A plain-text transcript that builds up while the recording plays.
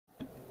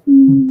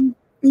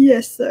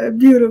Yes, sir.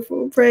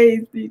 Beautiful.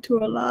 Praise be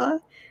to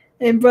Allah.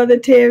 And Brother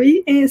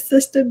Terry and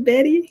Sister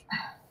Betty.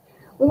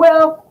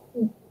 Well,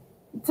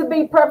 to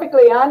be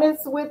perfectly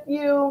honest with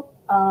you,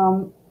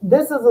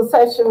 this is a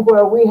session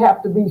where we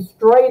have to be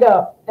straight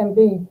up and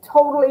be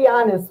totally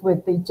honest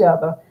with each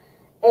other.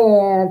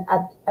 And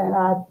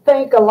I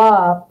thank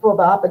Allah for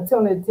the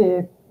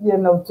opportunity,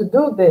 to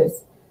do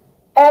this.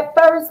 At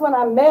first, when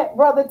I met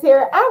Brother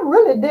Terry, I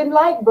really didn't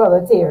like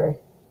Brother Terry,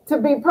 to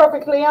be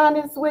perfectly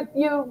honest with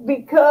you,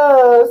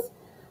 because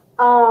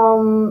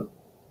um,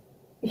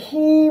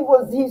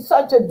 he's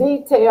such a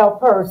detailed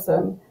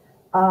person,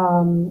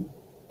 um,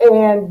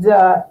 and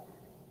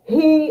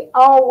he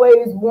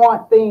always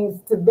want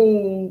things to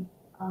be,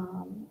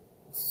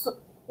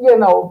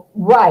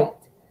 right.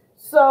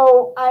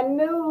 So I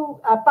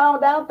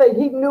found out that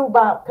he knew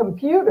about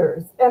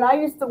computers, and I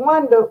used to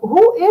wonder,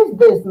 who is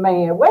this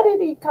man? Where did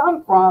he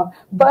come from?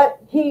 But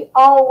he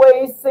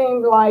always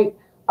seemed like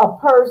a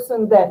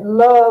person that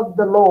loved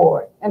the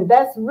Lord, and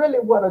that's really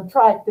what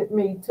attracted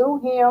me to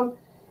him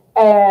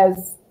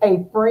as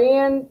a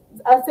friend.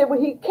 I said, well,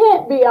 he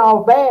can't be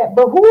all bad,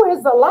 but who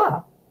is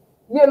alive?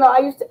 I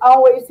used to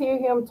always hear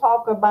him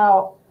talk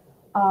about,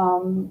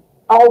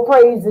 all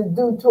praise is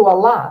due to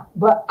Allah.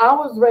 But I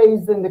was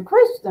raised in the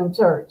Christian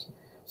church.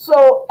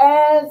 So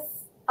as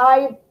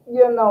I,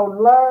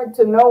 learned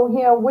to know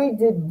him, we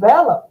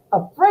developed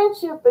a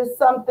friendship. Is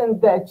something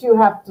that you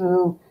have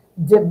to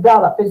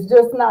develop. It's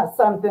just not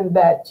something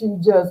that you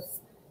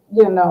just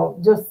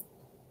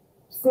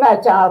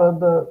snatch out of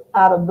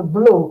the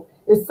blue.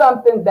 It's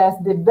something that's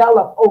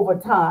developed over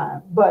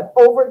time. But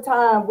over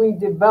time, we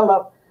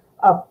develop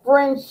a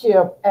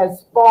friendship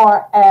as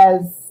far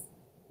as,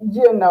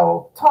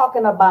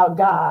 talking about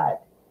God.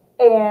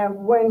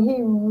 And when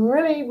he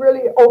really,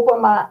 really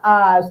opened my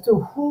eyes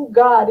to who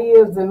God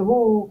is and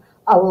who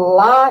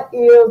Allah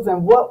is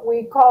and what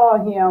we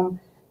call him,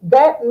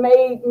 that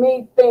made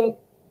me think,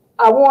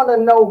 I want to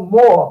know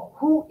more.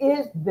 Who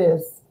is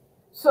this?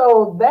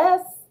 So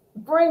that's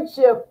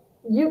friendship.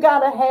 You got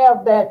to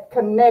have that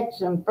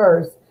connection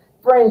first,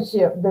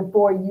 friendship,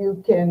 before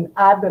you can,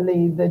 I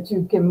believe, that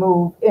you can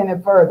move any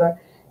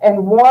further.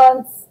 And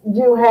once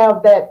you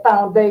have that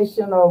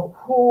foundation of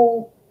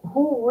who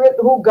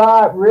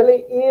God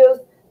really is,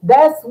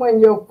 that's when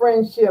your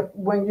friendship,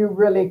 when you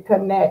really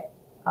connect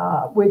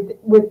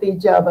with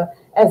each other,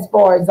 as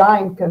far as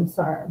I'm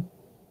concerned.